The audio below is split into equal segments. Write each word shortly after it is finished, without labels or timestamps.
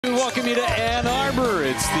We welcome you to Ann Arbor.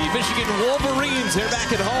 It's the Michigan Wolverines. They're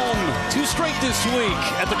back at home. 2 straight this week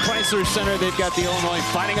at the Chrysler Center. They've got the Illinois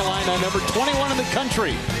Fighting Illini, number 21 in the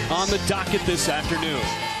country, on the docket this afternoon.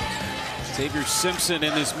 Xavier Simpson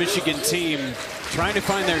and this Michigan team trying to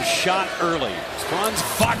find their shot early. Franz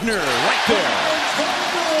Wagner right there.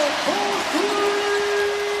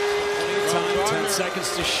 Time, 10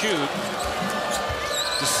 seconds to shoot.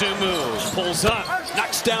 Dosunmu pulls up,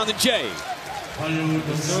 knocks down the J.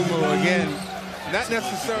 Dosunmu again, not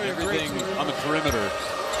necessarily everything on the perimeter.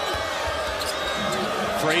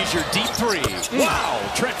 Frazier, deep 3. Wow,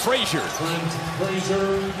 Trent Frazier.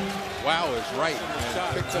 Wow is right.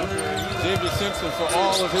 Picked up Xavier Simpson for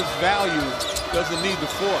all of his value. Doesn't need the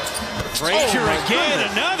force. Frazier again,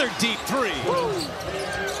 another deep 3.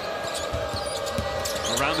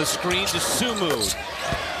 Around the screen, Dosunmu.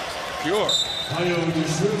 Pure. Ayo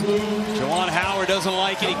Dosunmu. Juwan Howard doesn't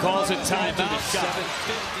like it. He calls it timeout.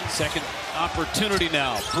 Second opportunity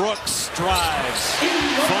now. Brooks drives.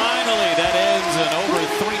 Finally, that ends an over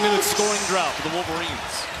 3-minute scoring drought for the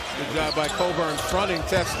Wolverines. Good job by Coburn fronting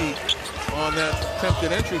Teskey on that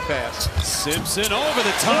attempted entry pass. Simpson over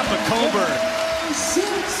the top of Coburn.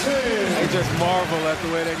 I just marvel at the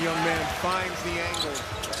way that young man finds the angle.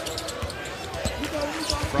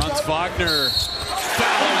 Franz Wagner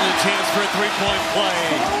fouled, a chance for a 3-point play.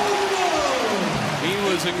 He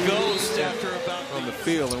was a ghost after about on the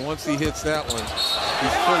field, and once he hits that one,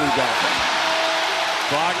 he's fully back.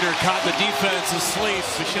 Wagner caught the defense asleep.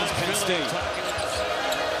 Michigan's Penn State.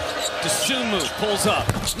 Dosunmu pulls up,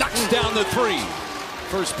 knocks down the 3.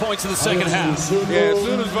 First points in the second half. Yeah, as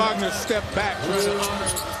soon as Wagner stepped back, trying to honor.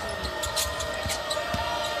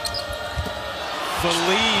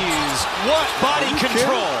 Feliz, what body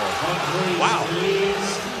control! Wow.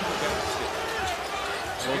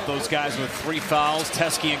 Both those guys with 3 fouls,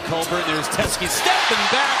 Teskey and Coburn. There's Teskey stepping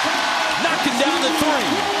back, knocking down the 3.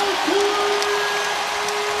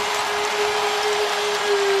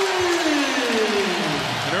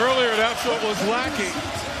 And earlier, that's what was lacking.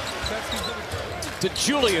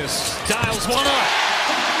 DeJulius dials one up.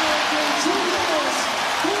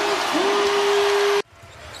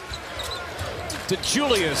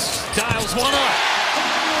 DeJulius dials one up.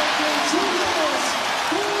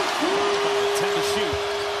 10 to shoot.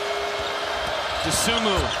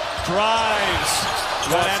 Dosunmu drives.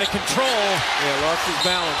 Got out of control. Yeah, lost his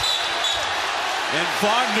balance. And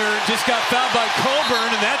Wagner just got fouled by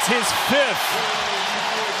Coburn, and that's his 5th.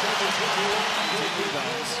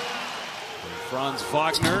 Franz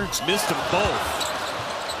Wagner missed them both.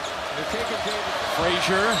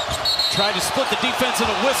 Frazier tried to split the defense in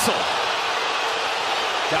a whistle.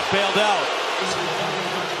 Got bailed out.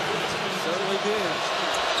 Certainly did.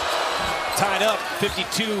 Tied up,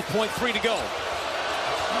 52.3 to go.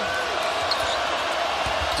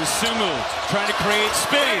 Dosunmu trying to create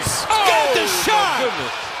space. Got the shot!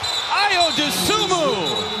 Ayo Dosunmu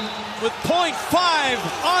with 0.5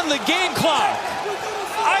 on the game clock.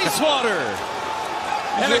 Ice water.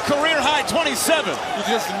 And a career-high 27. You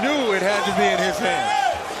just knew it had to be in his hand.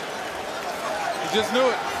 You just knew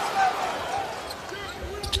it.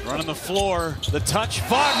 Running the floor, the touch,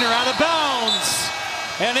 Wagner out of bounds.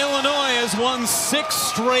 And Illinois has won 6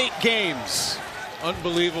 straight games.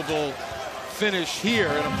 Unbelievable finish here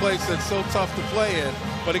in a place that's so tough to play in.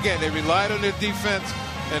 But again, they relied on their defense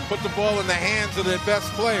and put the ball in the hands of their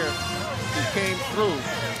best player who came through.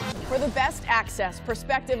 For the best access,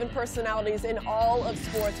 perspective, and personalities in all of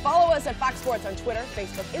sports, follow us at Fox Sports on Twitter,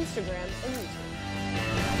 Facebook, Instagram, and YouTube.